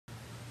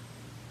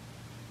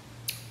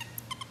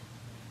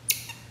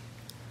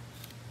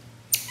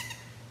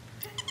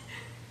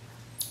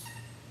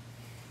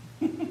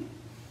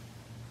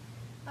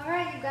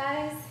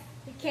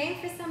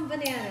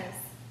bananas.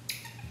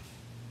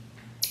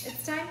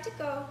 It's time to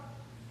go.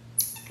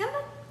 Come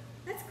on,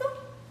 let's go.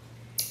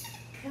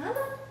 Come on.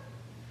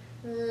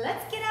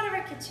 Let's get out of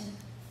our kitchen.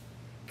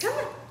 Come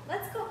on,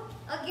 let's go.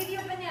 I'll give you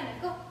a banana.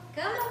 Go.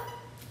 Come on.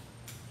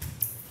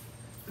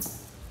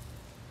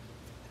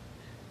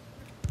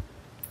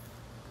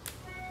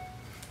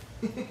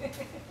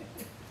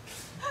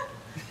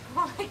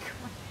 Oh my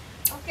god.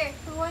 Okay,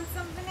 who wants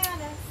some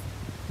bananas?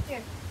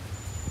 Here.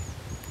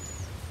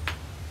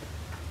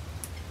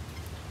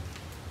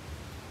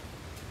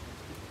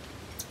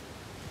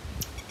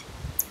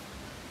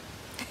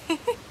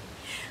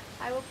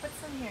 I will put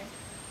some here.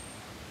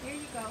 Here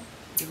you go.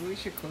 Maybe we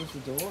should close the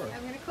door.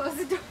 I'm gonna close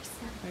the door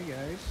soon. Hey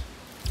guys.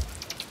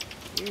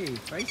 Hey,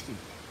 feisty.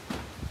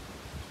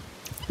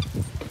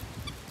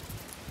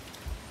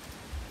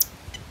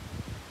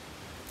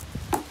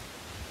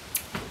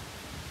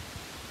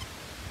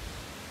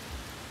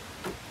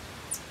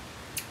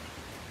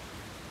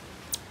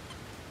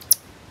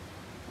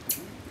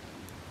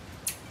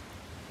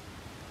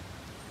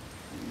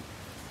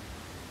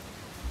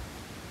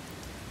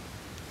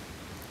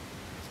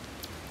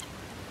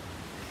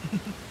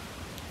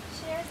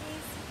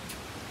 Sharesies.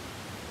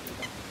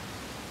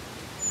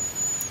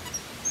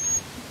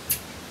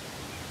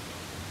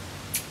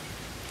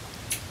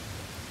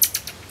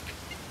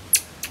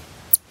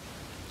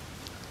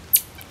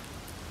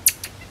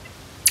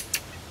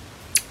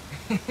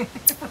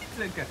 It's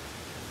like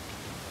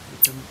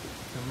it's a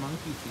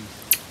monkey feast.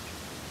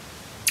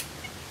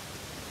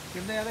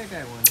 Give the other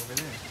guy one over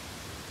there.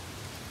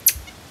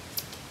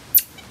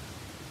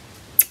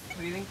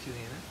 What do you think,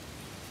 Juliana?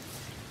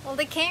 Well,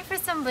 they came for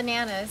some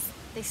bananas.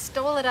 They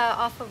stole it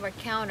off of our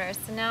counter,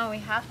 so now we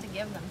have to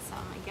give them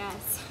some, I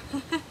guess.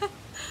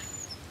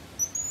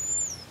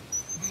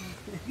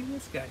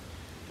 This guy.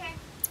 Okay,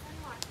 one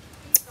more.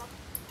 Here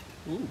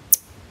you go. Ooh.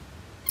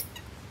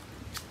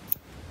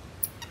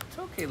 It's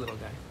okay, little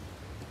guy.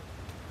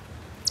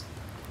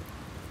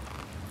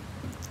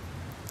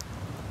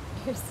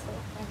 You're so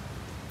funny.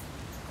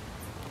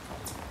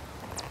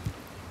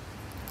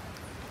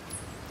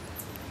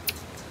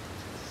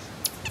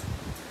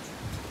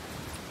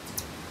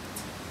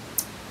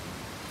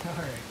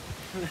 Alright,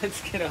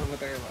 let's get on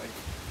with our life.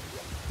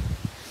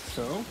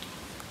 So?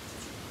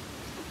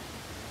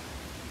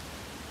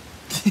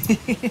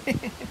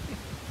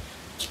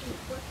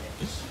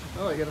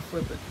 Oh, I gotta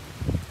flip it.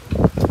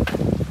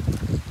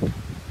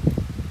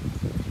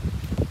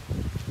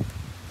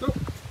 Oh,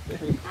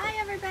 there you go. Hi,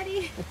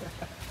 everybody.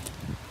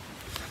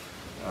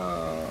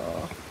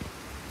 Oh.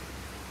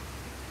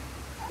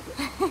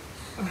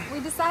 We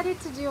decided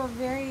to do a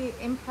very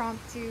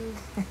impromptu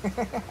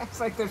It's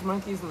like there's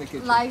monkeys in the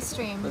kitchen. live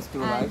stream. Let's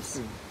do a And live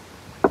stream.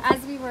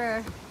 As we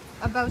were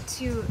about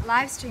to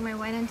live stream, I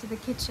went into the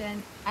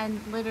kitchen and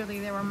literally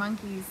there were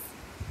monkeys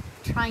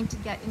trying to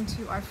get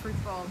into our fruit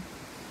bowl.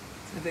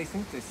 They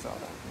think they saw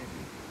that,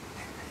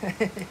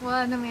 maybe.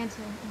 Well, and then we had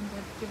to end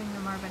up giving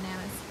them our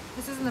bananas.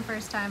 This isn't the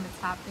first time it's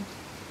happened.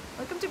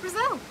 Welcome to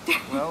Brazil.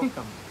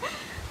 Welcome.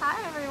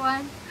 Hi,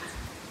 everyone.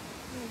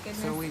 Oh,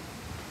 goodness. So we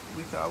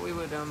thought we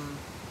would have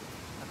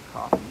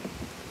coffee.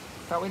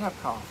 Thought we'd have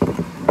coffee.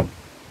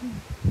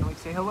 And we'd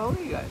say hello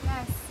to you guys.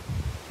 Yes.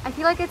 I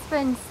feel like it's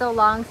been so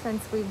long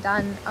since we've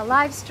done a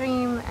live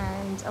stream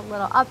and a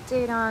little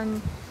update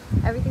on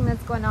everything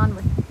that's going on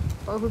with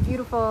Boho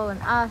Beautiful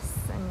and us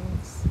and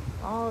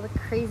all the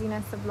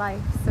craziness of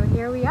life. So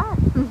here we are.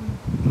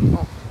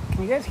 Oh,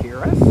 can you guys hear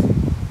us?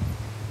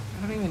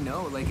 I don't even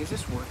know. Like, is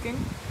this working?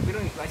 We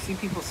don't. I see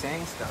people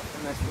saying stuff,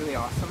 and that's really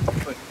awesome.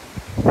 But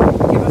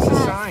give us a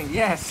sign.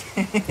 Yes.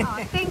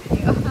 Oh, thank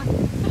you.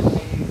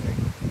 Amazing.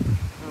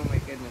 Oh my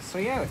goodness. So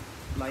yeah,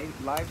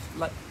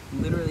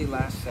 literally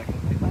last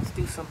second. Like, let's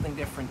do something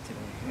different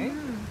today. Hey,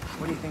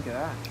 what do you think of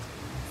that?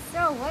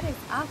 So what is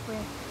up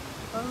with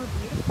Boho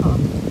Beautiful?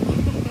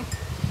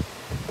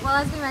 Well,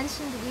 as we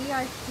mentioned, we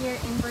are here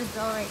in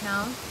Brazil right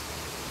now.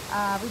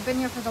 We've been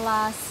here for the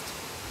last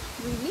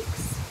 3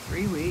 weeks.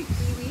 3 weeks.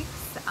 3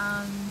 weeks.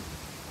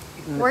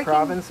 In the Working-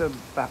 province of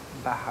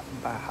Bahia.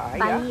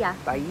 Bahia.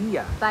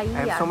 Bahia. Bahia.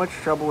 I have so much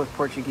trouble with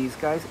Portuguese,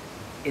 guys.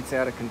 It's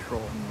out of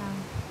control.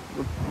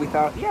 Yeah. We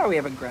thought, yeah, we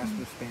have a grasp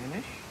of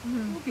Spanish.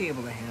 Mhm. We'll be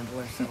able to handle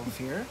ourselves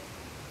here.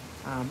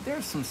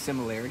 There's some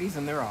similarities,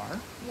 and there are,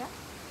 Yeah.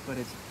 but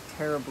it's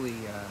terribly,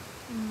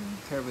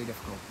 terribly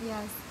difficult.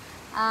 Yes.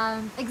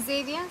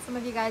 Xavier, some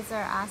of you guys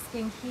are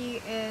asking, he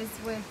is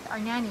with our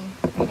nanny.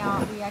 Right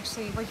now,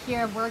 we're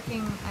here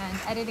working and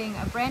editing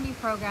a brand new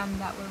program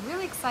that we're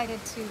really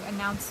excited to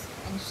announce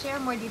and share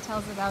more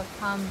details about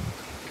come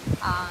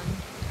a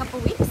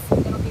couple weeks.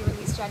 It'll be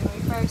released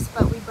January 1st,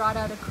 but we brought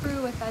out a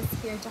crew with us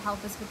here to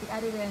help us with the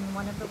edit, and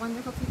one of the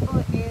wonderful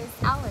people is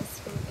Alice,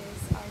 who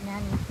is our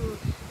nanny, who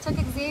took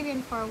Xavier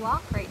for a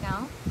walk right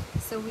now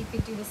so we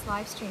could do this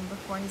live stream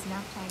before his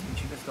nap time. And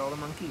she missed all the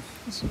monkeys.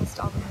 And she missed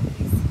all the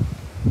monkeys.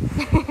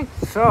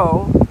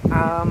 So,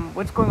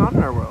 what's going on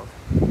in our world?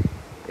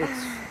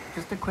 It's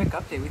just a quick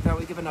update. We thought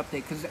we'd give an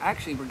update because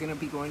actually we're going to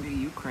be going to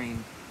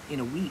Ukraine in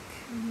a week.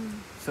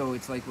 So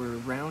it's like we're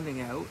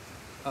rounding out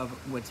of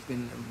what's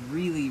been a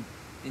really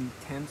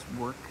intense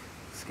work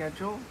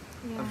schedule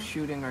of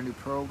shooting our new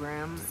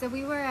program. So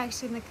we were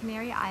actually in the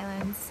Canary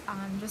Islands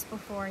just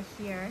before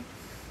here,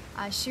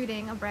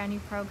 shooting a brand new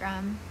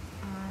program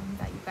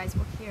that you guys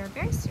will hear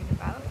very soon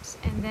about.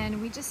 And then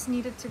we just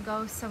needed to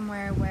go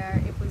somewhere where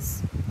it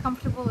was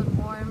comfortable and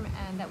warm,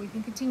 and that we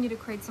can continue to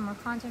create some more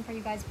content for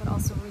you guys, but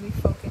also really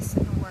focus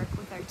and work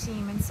with our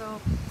team. And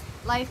so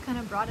life kind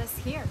of brought us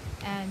here,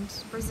 and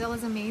Brazil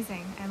is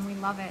amazing and we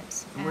love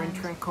it. And we're in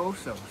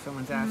Trancoso,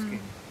 someone's asking.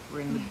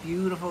 We're in the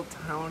beautiful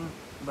town,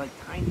 like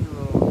tiny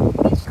little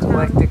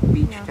eclectic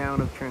beach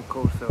town of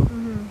Trancoso,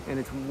 and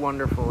it's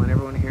wonderful, and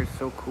everyone here is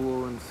so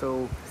cool and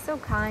so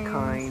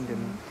kind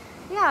and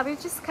yeah,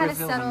 we've just kind of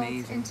Brazil's settled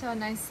amazing. into a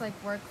nice like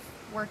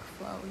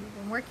workflow. We've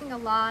been working a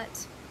lot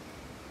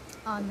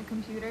on the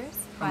computers,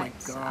 but oh my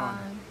god,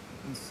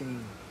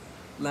 insane.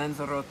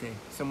 Lanzarote,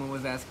 someone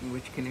was asking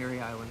which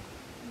Canary Island.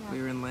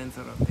 We were in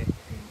Lanzarote,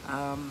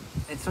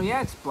 and so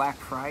it's Black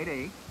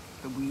Friday,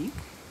 the week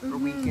or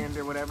weekend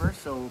or whatever,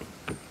 so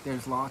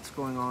there's lots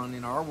going on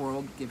in our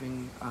world,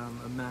 giving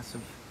a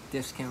massive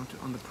discount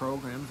on the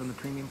programs, on the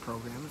premium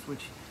programs,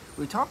 which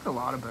we talked a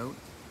lot about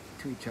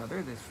to each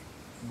other this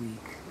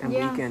week and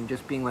weekend,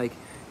 just being like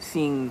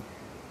seeing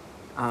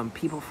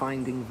people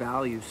finding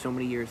value so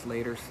many years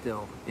later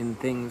still in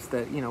things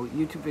that, you know,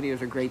 YouTube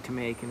videos are great to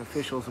make and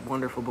officials are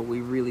wonderful, but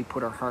we really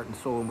put our heart and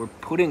soul, and we're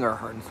putting our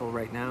heart and soul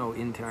right now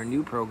into our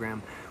new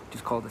program, which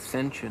is called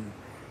Ascension.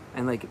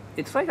 And like,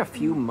 it's like a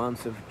few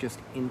months of just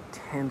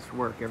intense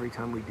work every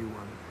time we do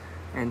one.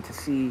 And to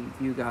see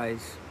you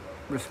guys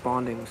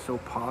responding so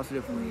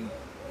positively,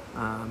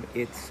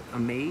 it's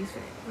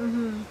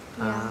amazing.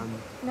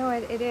 No,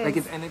 it is.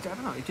 Like, I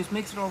don't know, it just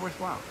makes it all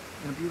worthwhile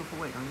in a beautiful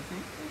way, don't you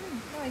think?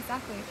 No,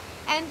 exactly.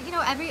 And you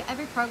know,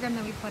 every program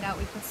that we put out,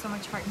 we put so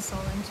much heart and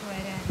soul into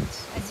it.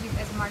 And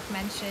as Mark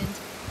mentioned,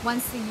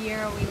 once a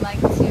year we like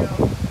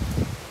to,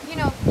 you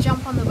know,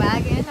 jump on the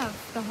wagon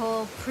of the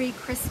whole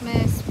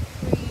pre-Christmas,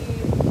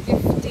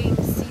 pre-gifting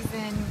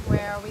season,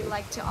 where we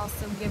like to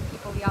also give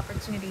people the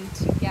opportunity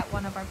to get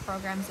one of our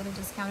programs at a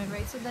discounted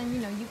rate. So then,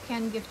 you know, you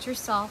can gift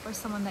yourself or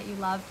someone that you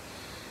love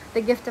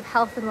the gift of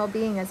health and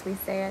well-being, as we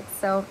say it.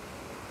 So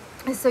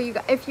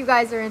if you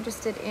guys are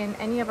interested in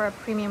any of our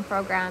premium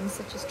programs,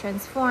 such as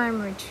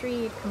Transform,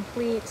 Retreat,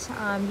 Complete,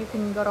 you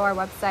can go to our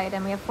website,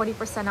 and we have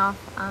 40% off,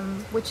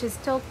 which is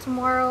till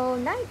tomorrow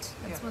night.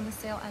 That's when the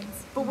sale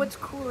ends. But what's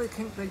cool, I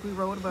think, like we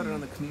wrote about it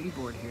on the community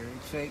board here,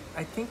 it's like,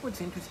 I think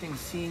what's interesting is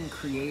seeing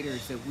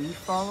creators that we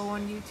follow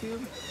on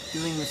YouTube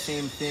doing the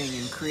same thing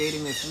and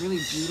creating this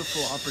really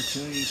beautiful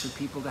opportunity for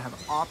people to have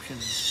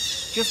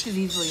options just as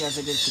easily as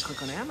it is to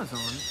click on Amazon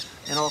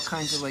and all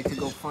kinds of, like, to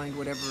go find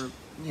whatever,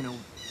 you know,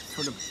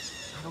 sort of,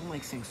 I don't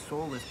like saying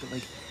soulless, but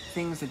like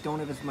things that don't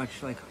have as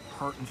much like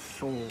heart and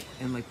soul,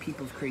 and like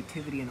people's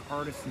creativity and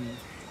artisan,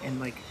 and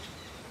like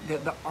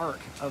the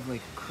art of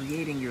like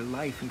creating your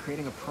life and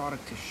creating a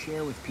product to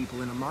share with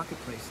people in a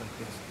marketplace like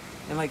this.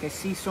 And like I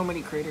see so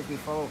many creators we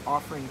follow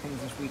offering things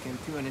this weekend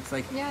too, and it's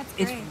like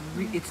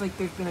it's like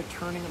there's been a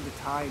turning of the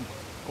tide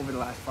over the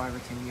last 5 or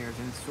 10 years,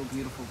 and it's so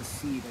beautiful to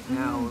see that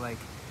now like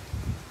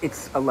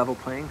it's a level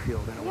playing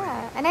field in a way.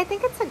 Yeah, and I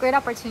think it's a great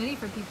opportunity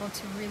for people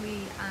to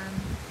really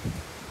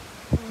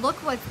look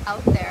what's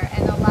out there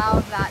and allow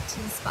that to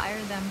inspire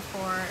them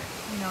for,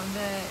 you know,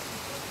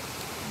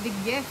 the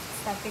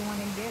gifts that they want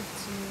to give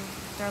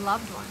to their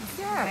loved ones.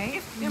 Yeah,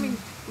 right? I mean,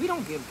 we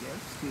don't give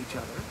gifts to each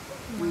other.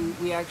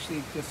 We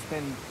actually just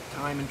spend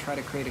time and try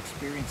to create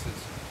experiences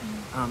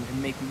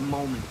and make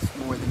moments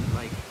more than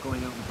like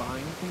going out and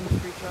buying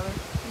things for each other.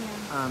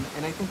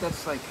 And I think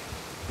that's like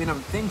been a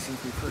thing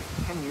since we first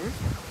 10 years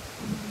now.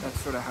 That's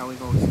sort of how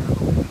we've always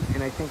handled it.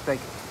 And I think like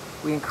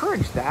we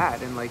encourage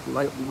that, and like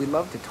we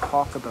love to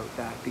talk about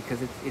that,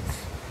 because it's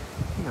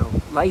you know,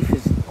 life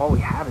is all we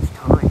have is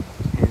time,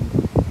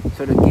 and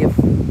so to give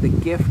the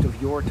gift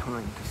of your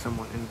time to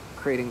someone and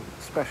creating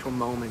special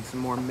moments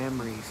and more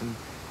memories, and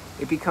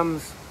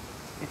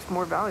it's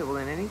more valuable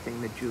than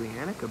anything that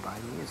Juliana could buy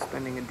me, is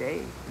spending a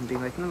day and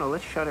being like, no,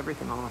 let's shut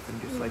everything off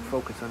and just like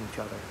focus on each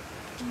other.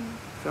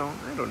 So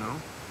I don't know.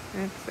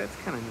 That's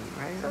kind of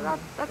neat, right? So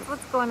that's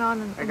what's going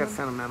on. I got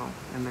sentimental,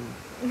 and then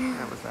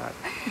that was that.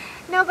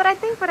 No, but I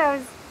think what I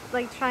was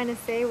like trying to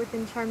say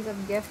in terms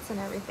of gifts and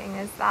everything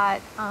is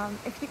that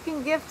if you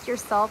can gift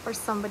yourself or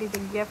somebody the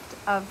gift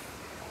of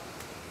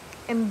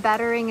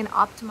bettering and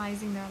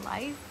optimizing their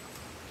life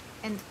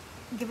and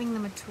giving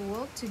them a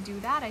tool to do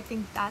that, I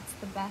think that's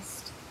the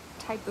best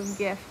type of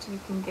gift you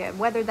can give,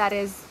 whether that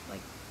is like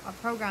a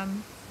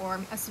program or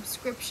a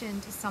subscription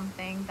to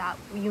something that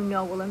you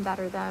know will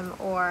better them,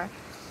 or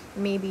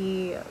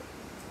maybe,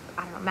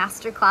 I don't know,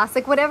 masterclass,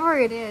 like whatever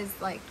it is,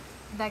 like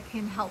that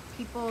can help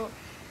people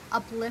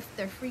uplift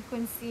their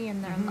frequency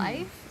and their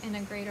life in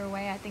a greater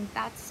way. I think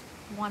that's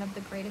one of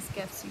the greatest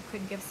gifts you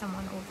could give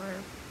someone over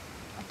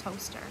a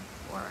toaster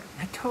or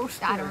a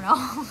toaster. I don't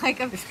know, like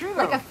a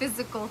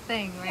physical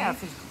thing, right? Yeah,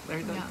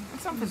 physical.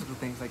 Some physical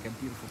things, like a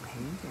beautiful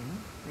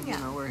painting, you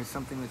know, or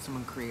something that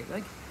someone created.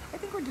 Like, I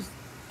think we're just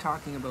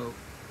talking about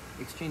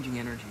exchanging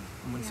energy.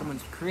 And when Yeah.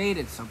 someone's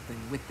created something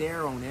with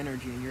their own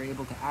energy and you're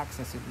able to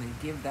access it and then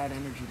give that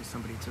energy to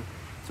somebody, it's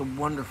a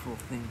wonderful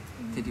thing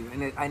to do.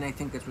 And I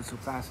think that's what's so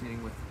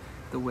fascinating with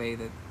the way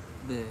that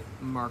the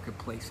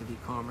marketplace of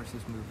e-commerce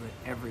has moved,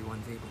 that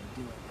everyone's able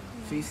to do it.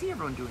 Yeah. So you see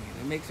everyone doing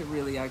it. It makes it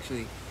really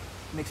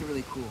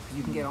cool, because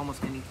you can get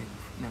almost anything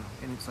now.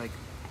 And it's like,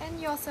 And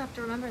you also have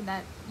to remember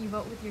that you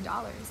vote with your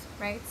dollars,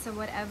 right? So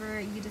whatever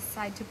you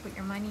decide to put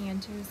your money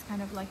into is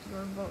kind of like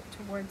your vote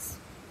towards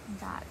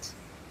that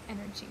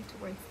energy,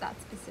 towards that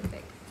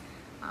specific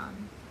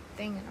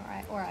thing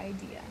or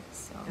idea.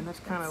 So and that's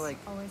kind of like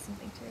always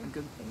something to a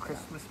good think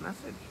Christmas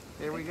message.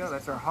 There we go.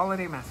 That's our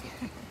holiday message.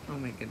 Oh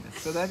my goodness.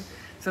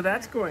 So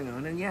that's going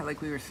on. And yeah,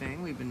 like we were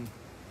saying, we've been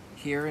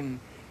here in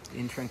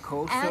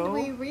Trancoso. And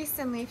we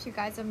recently, if you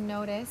guys have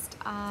noticed,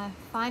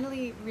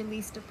 finally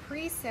released a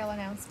pre-sale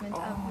announcement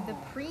of the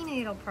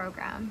prenatal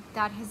program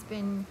that has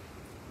been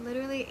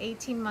literally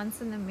 18 months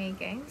in the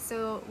making.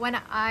 So when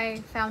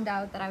I found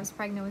out that I was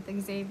pregnant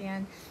with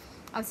Xavier,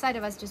 outside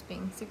of us just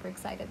being super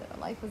excited that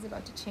our life was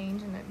about to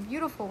change in a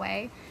beautiful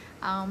way,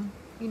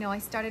 you know, I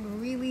started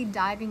really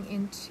diving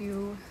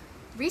into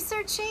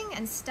researching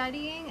and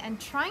studying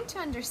and trying to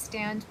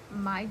understand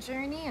my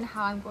journey and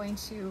how I'm going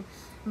to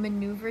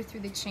maneuver through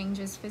the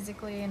changes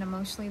physically and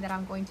emotionally that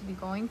I'm going to be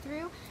going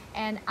through.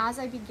 And as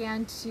I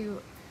began to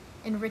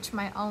enrich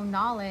my own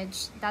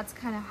knowledge, that's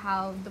kind of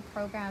how the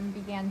program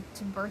began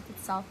to birth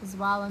itself as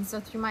well. And so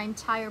through my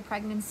entire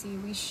pregnancy,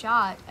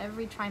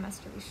 every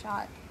trimester we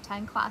shot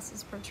 10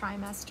 classes per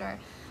trimester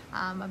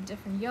of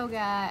different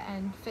yoga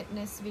and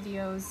fitness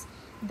videos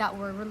that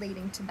were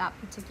relating to that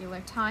particular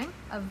time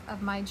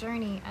of my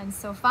journey. And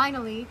so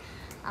finally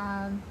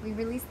we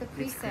released the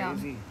pre-sale.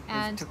 It's crazy.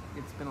 And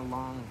it's been a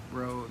long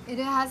road. it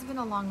has been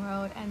a long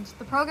road, and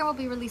the program will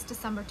be released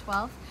December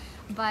 12th.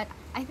 But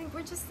I think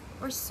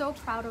we're so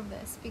proud of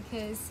this,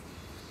 because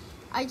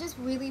I just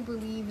really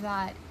believe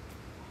that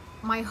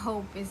my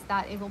hope is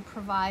that it will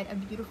provide a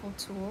beautiful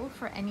tool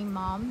for any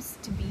moms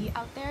to be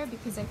out there,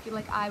 because I feel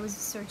like I was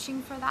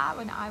searching for that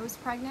when I was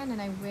pregnant,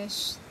 and I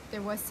wish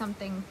there was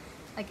something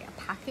like a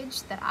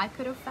package that I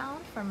could have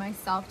found for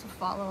myself to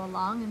follow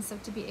along. And so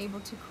to be able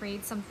to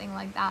create something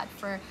like that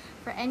for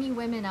any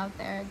women out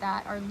there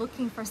that are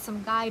looking for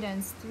some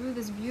guidance through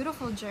this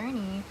beautiful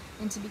journey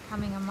into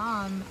becoming a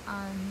mom,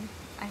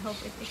 I hope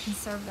it can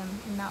serve them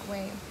in that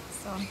way.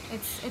 So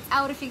it's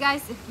out. If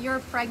you're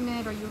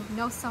pregnant or you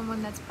know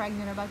someone that's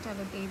pregnant or about to have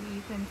a baby,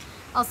 you can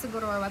also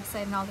go to our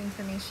website, and all the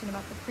information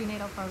about the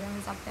prenatal program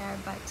is up there.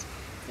 But it's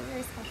a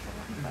very special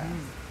one for us.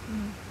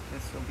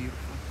 That's so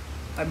beautiful.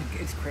 I mean,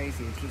 it's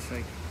crazy. It's just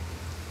like,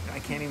 I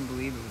can't even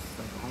believe it was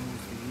like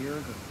almost a year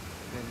ago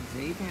that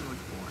Xavier was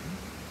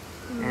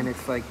born. And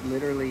it's like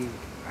literally,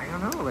 I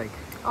don't know, like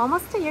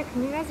almost a year.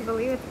 Can you guys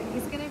believe it?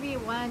 He's gonna be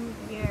 1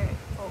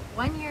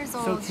 years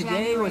old. So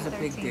today January was a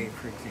big 13th. day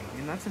for Xavier,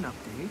 and that's an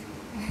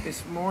update.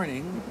 This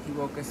morning, he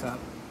woke us up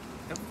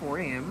at 4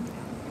 a.m.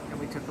 and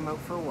we took him out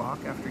for a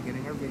walk after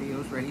getting our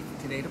videos ready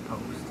for today to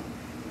post.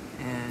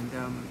 And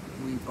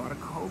we bought a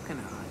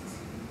coconut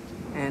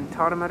and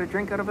taught him how to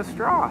drink out of a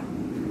straw.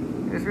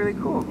 It was really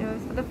cool. It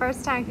was for the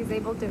first time he's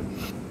able to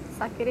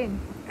suck it in.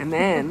 And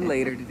then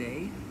later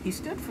today, he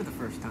stood for the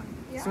first time.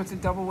 Yeah. So it's a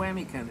double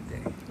whammy kind of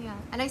day. Yeah,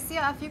 and I see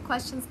a few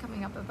questions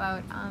coming up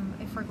about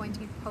if we're going to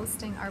be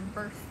posting our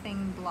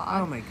birthing blog.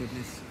 Oh my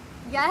goodness.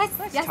 Yes,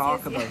 Let's yes,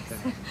 talk yes, about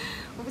yes.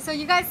 that. So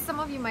you guys, some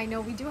of you might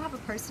know, we do have a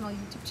personal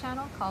YouTube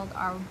channel called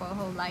Our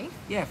Boho Life.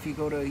 Yeah, if you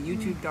go to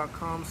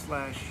youtube.com/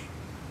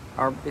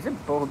 is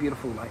it Boho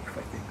Beautiful Life,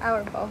 I think.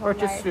 Our Boho Or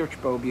just Life.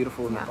 search Boho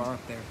Beautiful in Yeah. the bar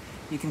up there.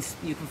 You can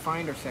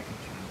find our second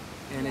channel.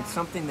 And it's Yeah.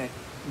 something that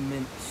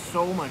meant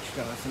so much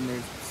to us. And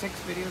there's 6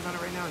 videos on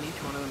it right now, and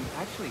each one of them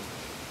actually,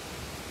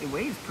 it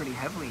weighs pretty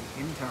heavily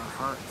into our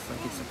hearts.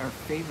 Like it's our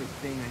favorite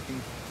thing, I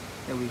think,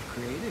 that we've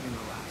created in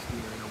the last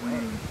year in a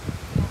way.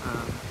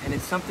 And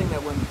it's something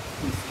that when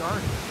we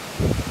started,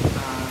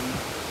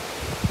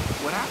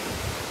 what happened?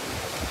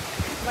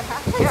 What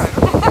happened? Yeah, I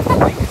don't know.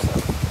 Explain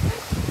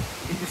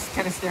yourself. You're just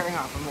kind of staring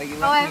off. I'm like, you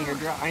left me here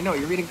dry. I know,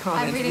 you're reading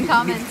comments. I'm reading You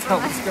comments. need to tell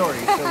the story.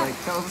 So like,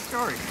 tell the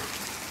story.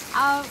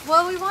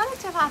 Well, we wanted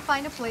to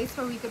find a place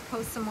where we could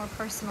post some more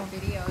personal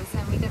videos,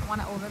 and we didn't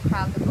want to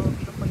overcrowd the Boho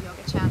Beautiful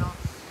Yoga channel.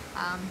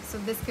 So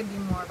this could be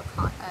more of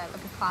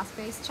a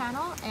class-based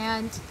channel,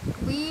 and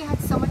we had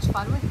so much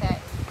fun with it,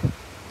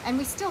 and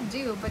we still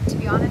do. But to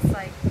be honest,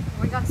 like,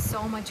 we got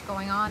so much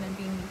going on, and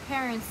being new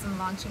parents and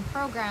launching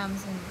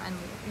programs, and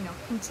you know,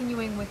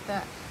 continuing with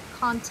the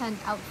content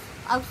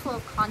outflow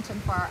of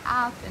content for our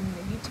app and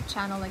the YouTube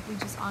channel. Like, we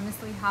just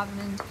honestly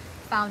haven't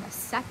found a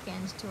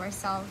second to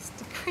ourselves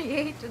to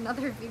create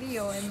another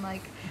video in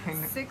like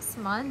 6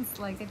 months.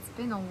 Like, it's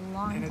been a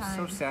long time. And it's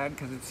so sad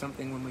because it's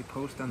something when we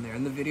post on there,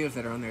 and the videos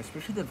that are on there,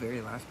 especially the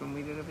very last one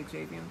we did of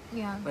Xavier,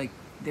 Yeah. like,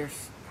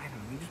 there's, I don't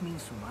know, it just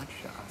means so much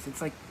to us.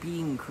 It's like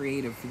being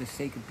creative for the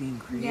sake of being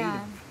creative.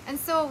 Yeah, and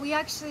so we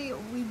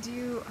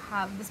do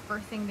have this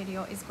birthing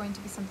video is going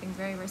to be something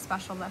very, very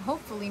special that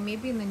hopefully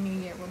maybe in the new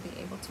year we'll be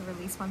able to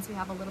release once we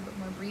have a little bit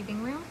more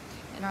breathing room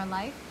in our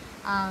life.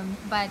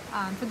 But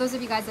for those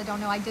of you guys that don't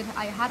know, I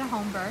had a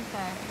home birth.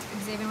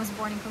 Xavier was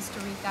born in Costa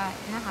Rica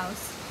in a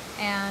house,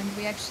 and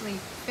we actually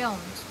filmed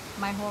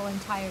my whole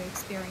entire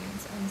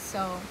experience. And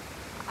so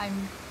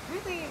I'm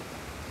really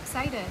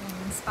excited and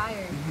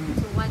inspired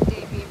to one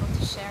day be able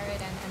to share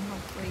it and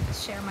hopefully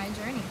just share my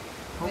journey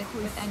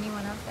with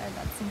anyone out there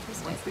that's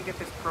interested. Once we get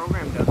this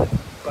program done,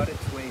 it's got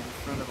its way in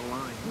front of the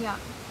line. Yeah.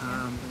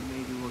 Then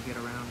maybe we'll get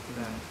around to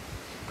that.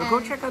 But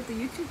go check out the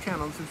YouTube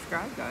channel and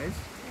subscribe, guys.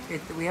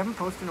 We haven't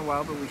posted in a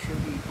while, but we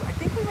should be. I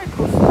think we might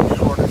post some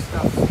shorter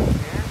stuff soon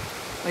there.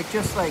 Like,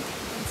 just like.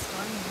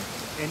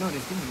 I know,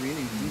 it's getting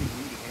really, really,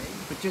 really hairy.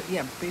 But just,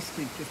 yeah,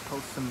 basically just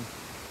post some,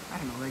 I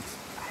don't know, like,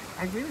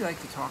 I really like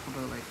to talk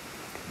about, like,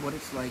 what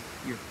it's like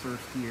your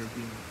first year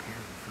being a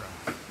parent for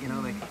us. You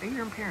know, like, a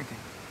year in parenting.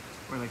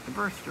 Or like the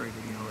birth story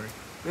video. Or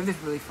we have this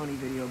really funny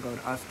video about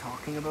us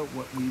talking about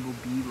what we will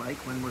be like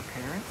when we're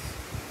parents.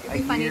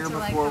 A year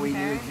before we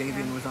knew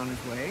Xavier was on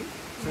his way.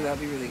 So that'd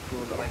be really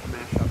cool to, like,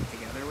 mash up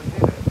together with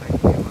it. I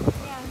think we have a lot of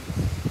fun.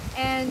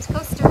 Yeah. And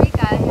Costa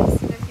Rica, I've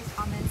seen a few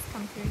comments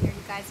come through here.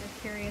 You guys are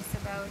curious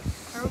about,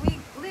 are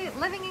we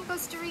living in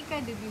Costa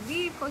Rica? Did we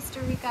leave Costa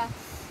Rica?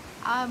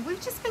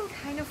 We've just been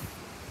kind of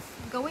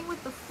going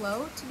with the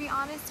flow, to be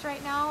honest,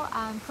 right now.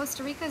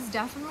 Costa Rica is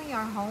definitely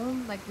our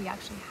home. Like, we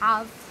actually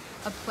have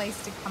a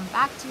place to come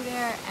back to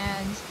there,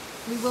 and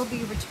we will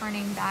be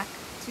returning back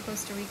to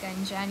Costa Rica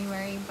in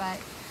January. But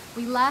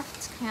we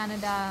left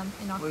Canada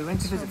in October. Well, we went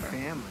to visit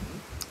family.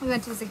 We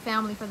went to visit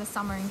family for the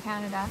summer in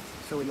Canada.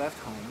 So we left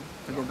home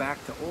to go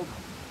back to old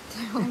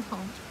home. Old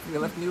home. We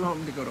left new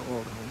home to go to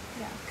old home.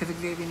 Yeah. Because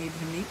Xavier needed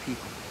to meet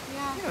people.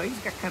 Yeah. You know,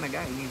 he's that kind of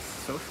guy. He needs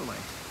social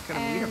life. He's got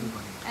to meet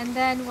everybody. And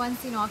then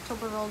once,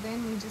 October rolled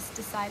in, we just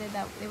decided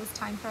that it was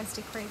time for us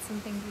to create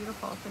something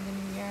beautiful for the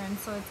new year. And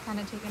so it's kind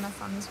of taken us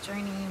on this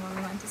journey where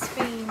we went to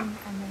Spain,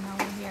 and then now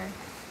we're here.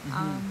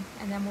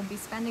 And then we'll be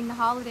spending the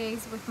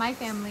holidays with my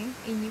family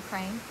in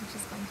Ukraine, which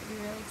is going to be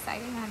really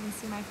exciting. I haven't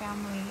seen my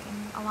family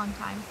in a long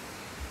time.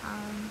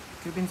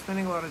 We've been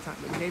spending a lot of time.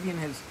 Xavier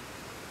has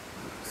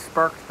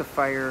sparked the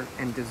fire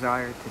and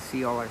desire to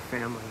see all our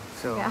family.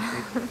 So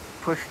it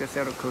pushed us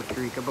out of Costa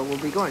Rica, but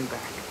we'll be going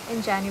back.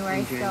 In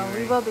January. So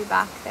we will be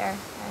back there.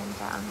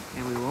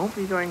 And we won't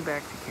be going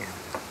back to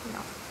Canada.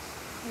 No,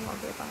 we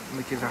won't be back.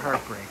 Which is a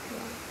heartbreak. Yeah.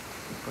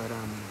 But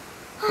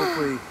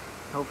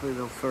hopefully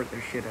they'll sort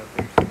their shit out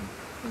there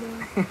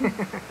soon.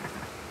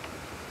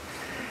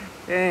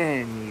 Yeah.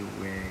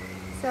 Anyway.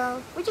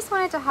 So we just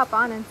wanted to hop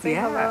on and say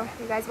hello,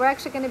 you guys. We're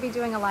actually going to be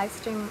doing a live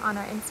stream on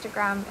our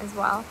Instagram as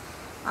well.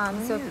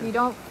 So if you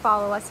don't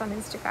follow us on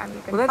Instagram,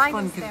 you can find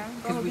us there.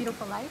 Boho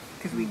Beautiful Life.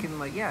 Because we can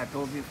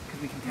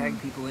because we can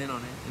tag people in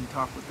on it and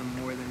talk with them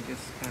more than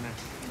just kind of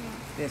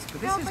this.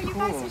 But this is cool. You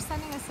guys are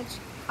sending us such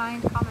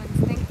kind comments.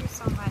 Thank you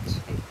so much.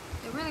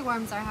 It really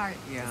warms our heart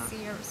to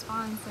see your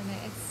response, and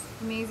it's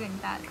amazing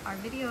that our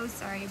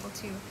videos are able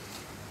to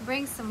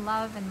bring some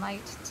love and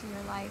light to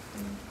your life,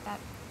 and that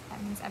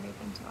means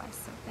everything to us.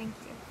 So thank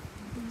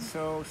you.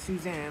 So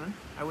Suzanne,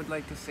 I would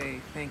like to say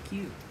thank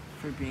you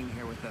for being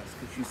here with us,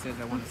 because she says,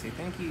 I want to say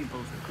thank you. You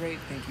both are great.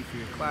 Thank you for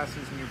your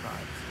classes and your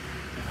vibes.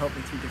 You've helped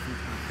me through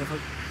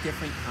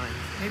different times.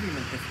 Maybe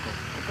even difficult,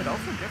 but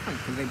also different,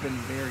 because they've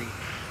been very,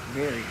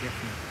 very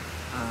different.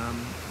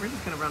 We're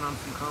just going to run on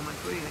some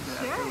comments. What do you think of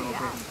that for a little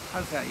bit?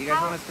 How's that? You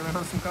guys want us to run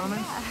on some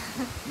comments?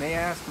 Yeah. May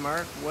I ask,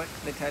 Mark, what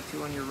the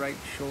tattoo on your right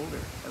shoulder?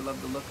 I love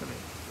the look of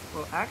it.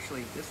 Well,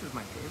 actually, this is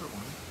my favorite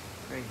one,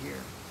 right here.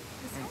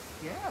 This one?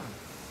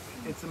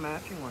 Yeah, it's a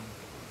matching one.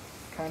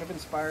 Kind of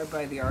inspired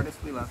by the artist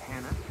we love,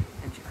 Hannah,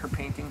 and her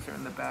paintings are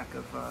in the back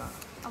of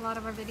a lot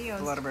of our videos.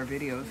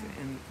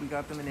 And we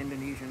got them in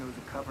Indonesia, and it was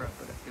a cover-up,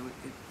 but it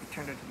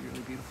turned out to be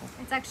really beautiful.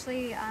 It's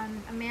actually a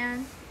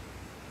male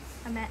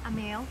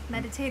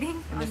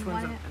meditating and on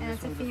one, and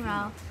it's a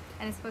female,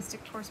 and it's supposed to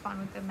correspond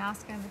with the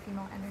masculine and the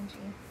female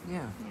energy.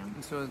 Yeah.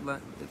 And so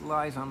it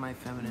lies on my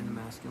feminine and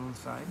masculine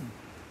side, and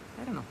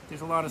I don't know.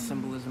 There's a lot of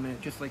symbolism in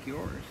it, just like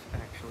yours,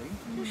 actually.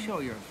 Just show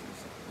yours for a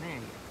second. There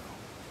you go.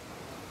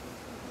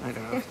 I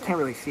don't know. I can't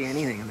really see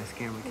anything in this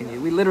camera, can you?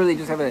 We literally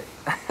just have a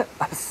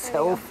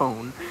cell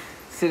phone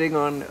sitting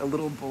on a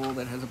little bowl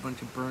that has a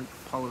bunch of burnt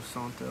Palo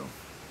Santo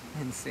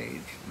and sage,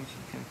 which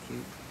is kind of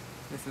cute.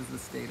 This is the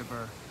state of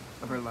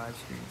our live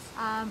streams.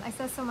 I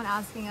saw someone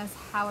asking us,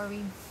 how are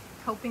we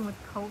coping with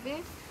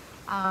COVID?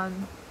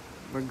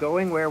 We're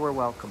going where we're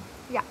welcome.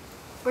 Yeah.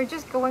 We're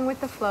just going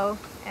with the flow,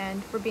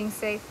 and we're being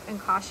safe and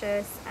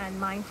cautious and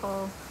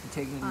mindful. We're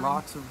taking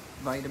lots of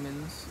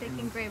vitamins.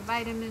 Taking great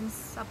vitamins,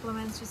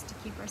 supplements, just to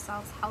keep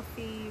ourselves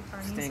healthy, for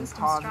our immune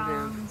system positive,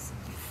 strong.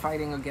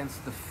 Fighting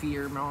against the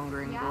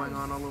fear-mongering going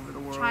on all over the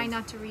world. Try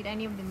not to read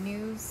any of the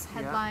news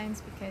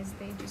headlines because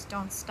they just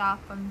don't stop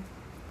on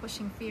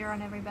pushing fear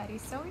on everybody.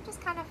 So we just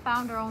kind of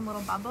found our own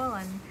little bubble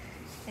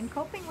and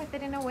coping with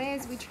it in a way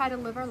as we try to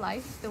live our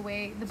life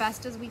the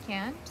best as we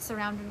can,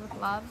 surrounded with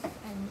love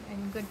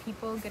and good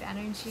people, good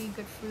energy,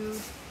 good food,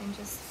 and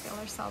just fill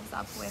ourselves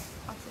up with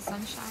lots of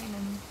sunshine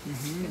and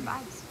good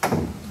vibes.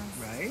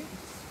 Right?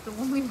 The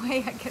only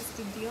way, I guess,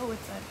 to deal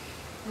with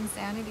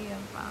insanity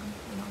of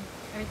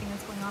everything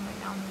that's going on right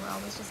now in the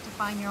world. Is just to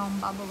find your own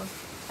bubble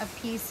of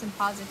peace and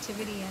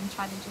positivity and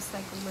try to just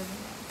like live in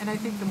it. And I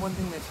think the one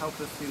thing that's helped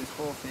us through this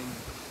whole thing,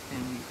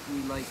 and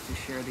we like to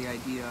share the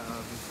idea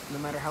of, is no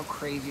matter how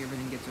crazy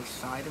everything gets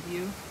outside of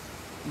you,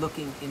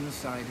 looking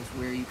inside is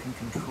where you can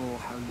control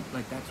how you,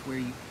 like that's where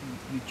you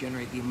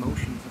generate the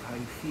emotions of how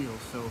you feel.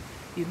 So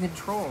you can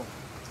control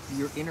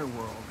your inner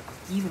world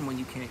even when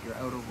you can't your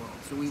outer world.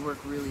 So we work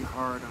really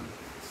hard on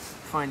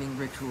finding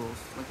rituals,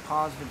 like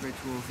positive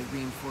rituals that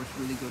reinforce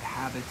really good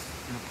habits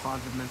and a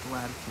positive mental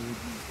attitude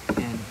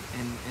and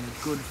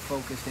a good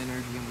focused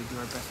energy, and we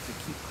do our best to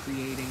keep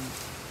creating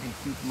and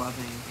keep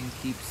loving and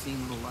keep seeing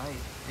the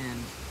light, and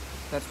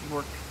that's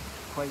worked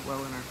quite well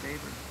in our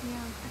favor.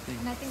 Yeah, I think.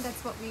 And I think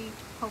that's what we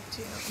hope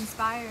to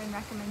inspire and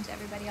recommend to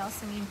everybody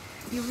else. I mean,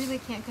 you really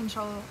can't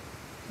control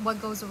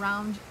what goes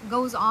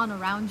on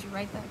around you,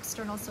 right? The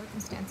external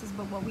circumstances,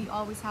 but what we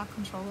always have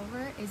control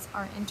over is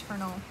our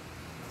internal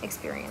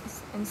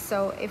experience. And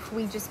so if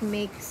we just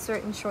make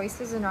certain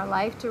choices in our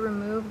life to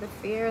remove the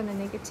fear and the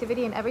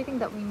negativity and everything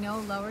that we know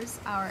lowers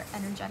our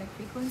energetic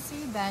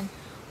frequency, then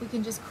we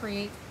can just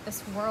create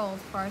this world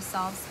for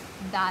ourselves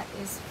that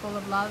is full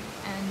of love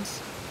and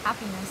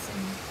happiness.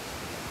 And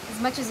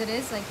as much as it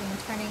is like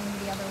turning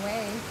the other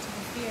way to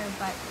the fear,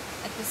 but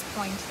at this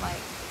point,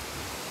 like,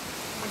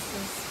 this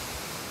is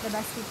the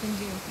best we can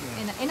do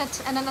in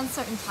an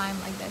uncertain time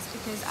like this,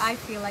 because I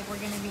feel like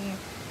we're going to be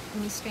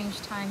in these strange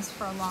times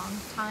for a long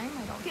time.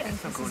 I don't think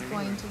this is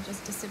going to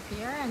just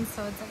disappear. And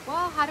so it's like,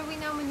 well, how do we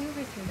now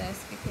maneuver through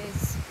this?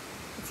 Because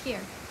it's here.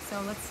 So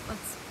let's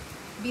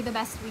be the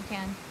best we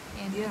can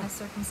in a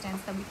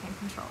circumstance that we can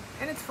control.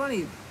 And it's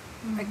funny,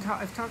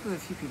 I've talked with a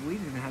few people,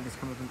 we've even had this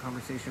come up in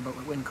conversation, but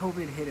when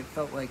COVID hit, it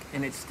felt like,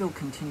 and it still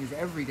continues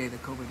every day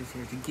that COVID is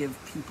here, to give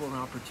people an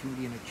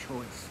opportunity and a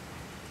choice.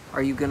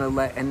 Are you going to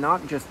let, and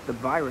not just the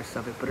virus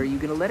of it, but are you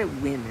going to let it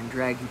win and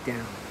drag you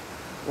down?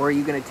 Or are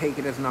you going to take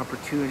it as an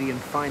opportunity and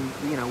find,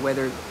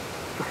 whether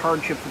the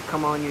hardships have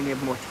come on you and you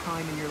have more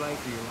time in your life,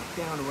 or you're locked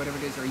down, or whatever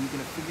it is, are you going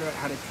to figure out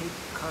how to take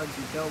the cards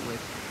you dealt with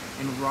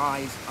and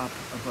rise up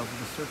above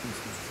the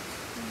circumstances?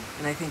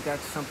 And I think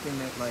that's something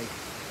that, like,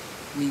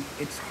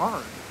 it's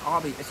hard.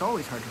 It's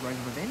always hard to rise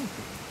above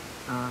anything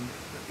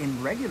in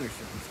regular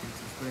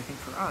circumstances. But I think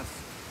for us,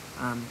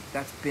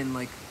 that's been,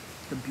 like,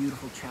 the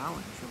beautiful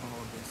challenge of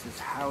all of this, is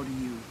how do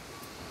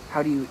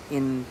you,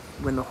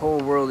 when the whole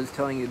world is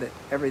telling you that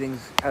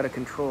everything's out of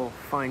control,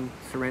 find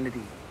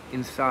serenity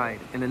inside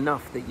and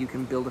enough that you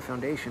can build a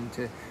foundation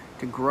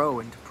to grow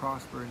and to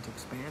prosper and to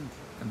expand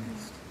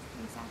amidst.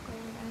 Exactly.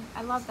 And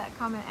I love that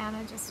comment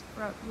Anna just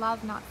wrote,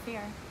 love, not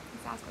fear.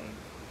 Exactly.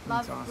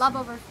 Awesome. Love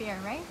over fear,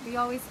 right?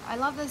 I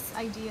love this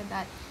idea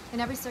that in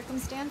every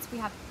circumstance we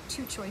have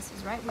two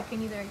choices, right? We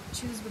can either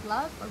choose with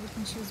love or we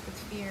can choose with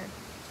fear.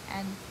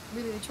 And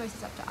really the choice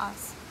is up to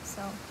us.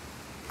 So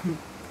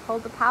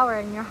hold the power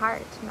in your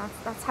heart, and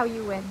that's how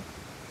you win.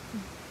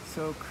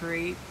 So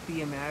Create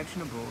the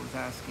Imaginable is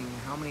asking,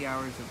 how many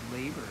hours of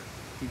labor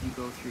did you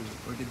go through,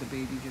 or did the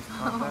baby just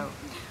pop out?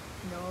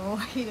 No,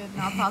 he did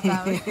not pop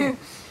out.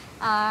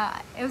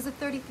 It was a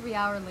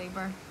 33-hour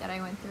labor that I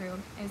went through.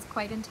 It was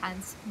quite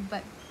intense,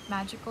 but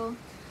magical.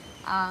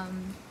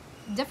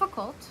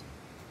 Difficult,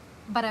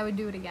 but I would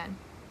do it again.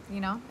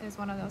 It was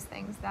one of those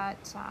things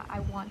that I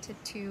wanted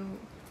to.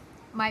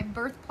 My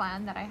birth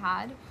plan that I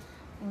had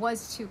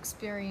was to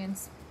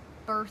experience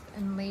birth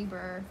and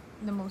labor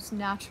the most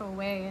natural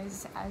way,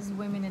 as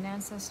women and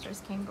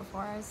ancestors came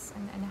before us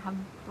and have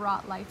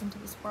brought life into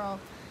this world.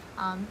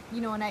 And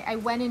I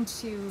went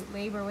into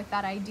labor with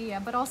that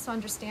idea, but also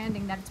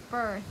understanding that it's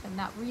birth and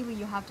that really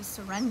you have to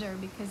surrender,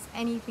 because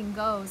anything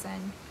goes,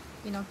 and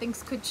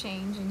things could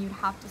change, and you'd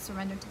have to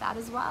surrender to that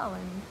as well.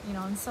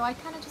 And so I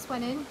kind of just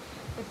went in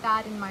with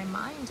that in my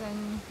mind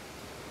and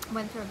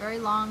went through a very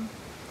long,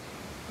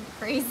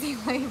 crazy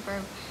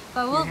labor.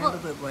 But you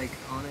handled it like,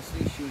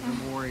 honestly, she was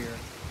a warrior.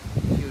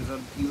 She was a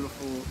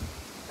beautiful,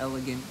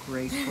 elegant,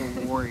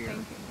 graceful warrior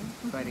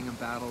fighting a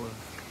battle of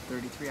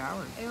 33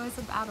 hours. It was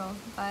a battle,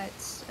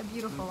 but a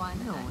beautiful one.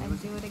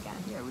 I'd do it again.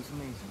 Yeah, it was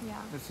amazing.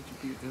 Yeah. It was such a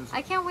beautiful.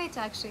 I can't wait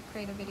to actually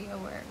create a video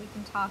where we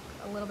can talk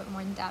a little bit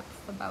more in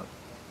depth about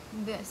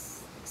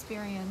this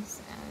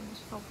experience and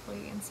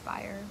hopefully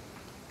inspire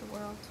the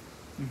world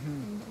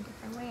in a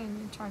different way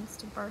in terms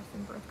to birth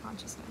and birth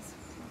consciousness.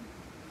 So.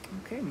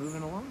 Okay,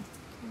 moving along.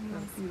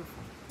 Anyways. That's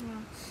beautiful.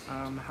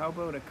 Yeah. How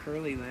about a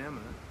curly llama?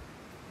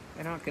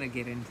 I'm not going to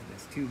get into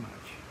this too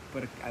much,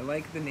 but I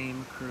like the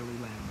name curly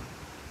llama,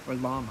 or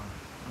llama,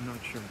 I'm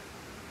not sure.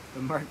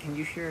 But Mark, can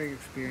you share your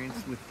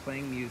experience with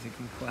playing music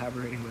and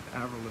collaborating with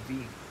Avril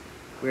Lavigne?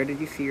 Where did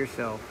you see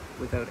yourself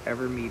without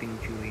ever meeting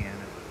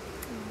Juliana?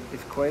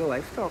 It's quite a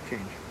lifestyle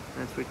change.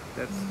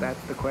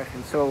 That's the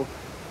question. So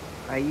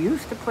I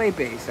used to play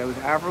bass. I was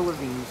Avril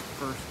Lavigne's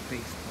first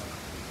bass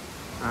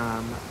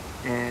player.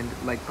 And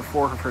like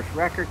before her first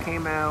record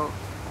came out,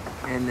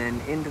 and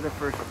then into the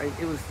first,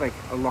 it was like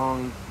a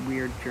long,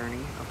 weird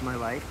journey of my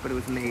life, but it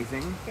was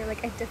amazing. You're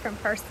like a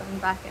different person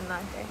back in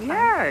that day.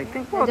 Yeah, I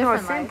think, well, no,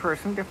 same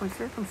person, different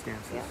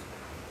circumstances.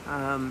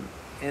 Yeah.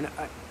 And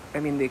I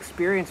mean, the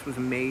experience was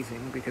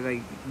amazing because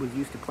I was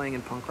used to playing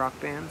in punk rock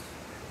bands,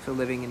 so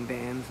living in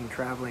bands and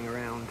traveling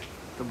around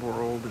the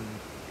world and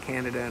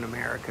Canada and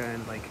America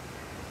and like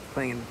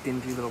playing in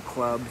dingy little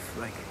clubs,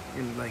 like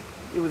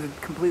it was a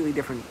completely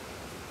different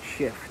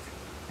shift.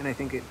 And I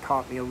think it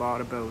taught me a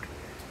lot about,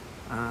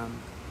 I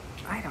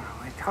don't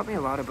know, it taught me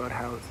a lot about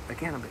how,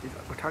 again,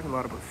 we're talking a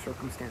lot about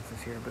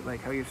circumstances here, but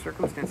like how your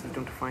circumstances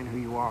don't define who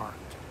you are.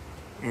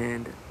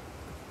 And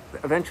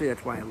eventually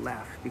that's why I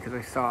left, because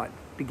I saw it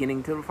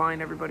beginning to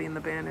define everybody in the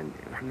band and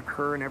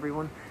her and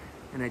everyone,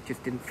 and it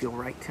just didn't feel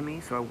right to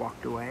me, so I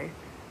walked away.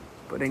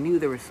 But I knew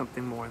there was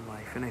something more in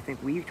life, and I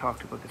think we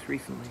talked about this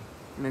recently,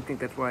 and I think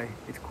that's why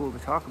it's cool to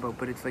talk about.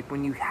 But it's like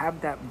when you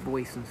have that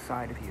voice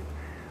inside of you,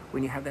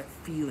 when you have that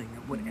feeling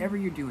that whatever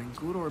you're doing,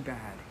 good or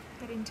bad,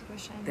 that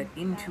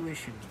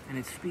intuition, and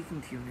it's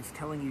speaking to you and it's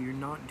telling you you're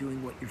not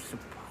doing what you're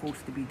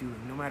supposed to be doing,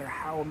 no matter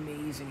how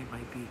amazing it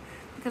might be.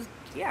 Because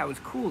yeah, it was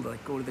cool to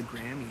like go to the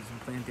Grammys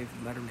and play on David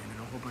Letterman and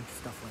a whole bunch of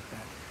stuff like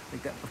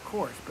that, of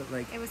course. But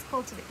like, it was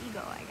cool to the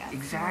ego, I guess.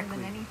 Exactly.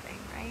 More than anything,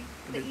 right?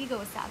 The ego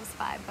was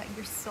satisfied, but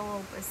your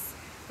soul was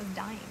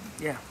dying.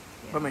 Yeah,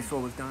 but my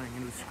soul was dying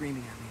and it was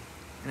screaming at me,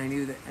 and I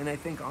knew that. And I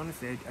think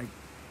honestly,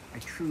 I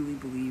truly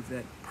believe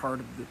that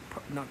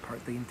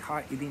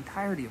the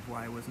entirety of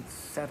why I wasn't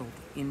settled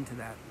into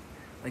that,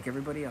 like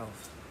everybody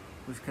else,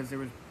 was because there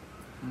was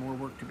more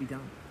work to be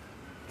done.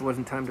 It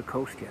wasn't time to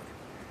coast yet.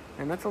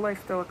 And that's a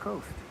lifestyle of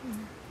coast.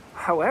 Mm-hmm.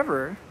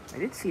 However, I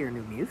did see her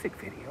new music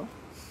video.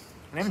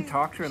 And I haven't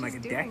talked to her in like a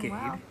decade.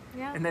 Well.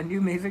 Yeah. And that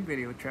new music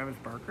video with Travis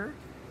Barker,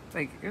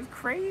 like, it was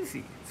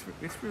crazy.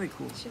 It's really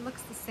cool. She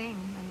looks the same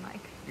in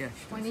like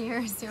 20 does.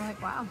 years. You're like,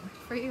 wow, good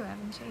for you, I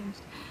haven't changed.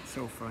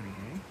 So funny,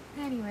 eh?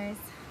 Anyways,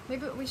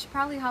 maybe we should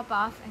probably hop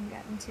off and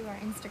get into our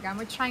Instagram.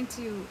 We're trying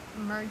to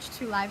merge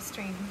 2 live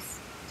streams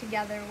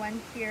together,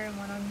 one here and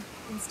one on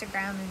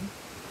Instagram.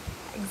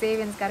 And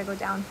Xavier's got to go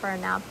down for a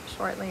nap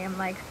shortly. I'm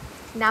like,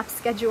 nap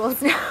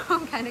schedules now.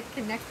 I'm kind of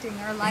connecting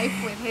our life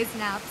with his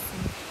naps.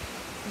 And,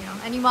 you know,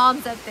 any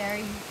moms out there,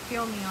 you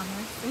feel me on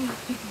this.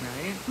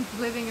 Right?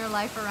 Living your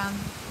life around,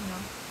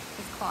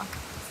 his clock.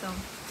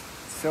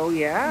 So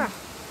yeah,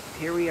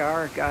 here we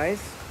are, guys.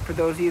 For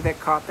those of you that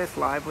caught this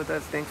live with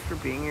us, thanks for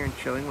being here and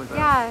chilling with us.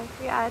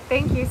 Yeah,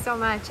 thank you so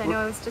much. I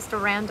know it was just a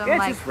random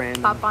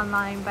pop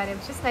online, but it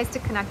was just nice to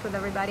connect with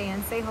everybody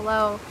and say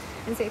hello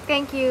and say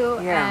thank you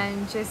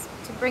and just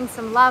to bring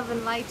some love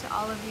and light to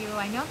all of you.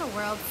 I know the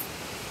world's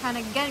kind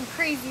of getting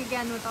crazy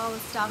again with all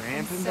this stuff,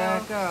 ramping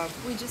back up.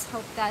 We just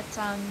hope that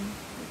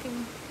we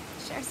can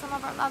share some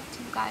of our love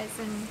to you guys,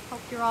 and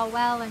hope you're all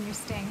well and you're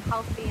staying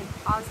healthy and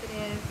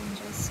positive, and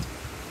just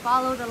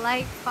follow the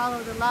light, follow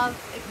the love,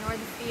 ignore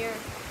the fear,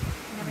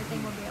 and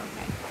everything will be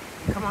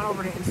okay. Come on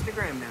over to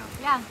Instagram now.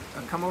 Yeah.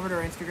 Come over to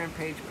our Instagram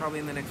page probably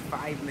in the next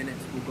 5 minutes.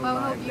 We'll go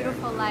Boho live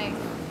Beautiful there. Life.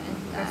 And,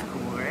 that's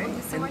cool, right? We'll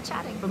do some more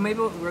chatting. But maybe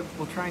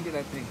we'll try and do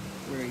that thing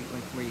where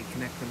you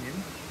connect them in.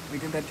 We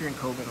did that during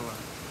COVID a lot.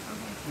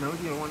 Okay. No,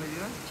 you don't want to do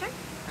that? Sure.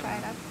 Try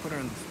it out. Put her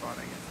on the spot,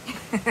 I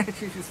guess.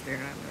 She's just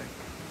staring at me.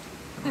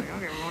 I'm like,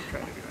 okay, we won't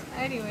try to do that.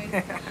 Anyways.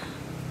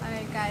 All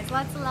right, guys.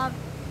 Lots of love.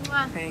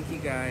 Mwah. Thank you,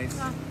 guys.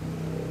 Mwah.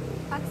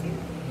 Talk soon.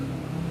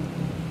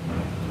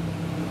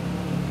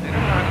 I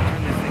don't know how to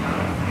turn this thing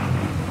off.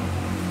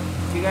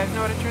 Do you guys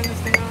know how to turn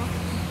this thing off?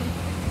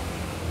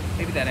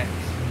 Maybe that X.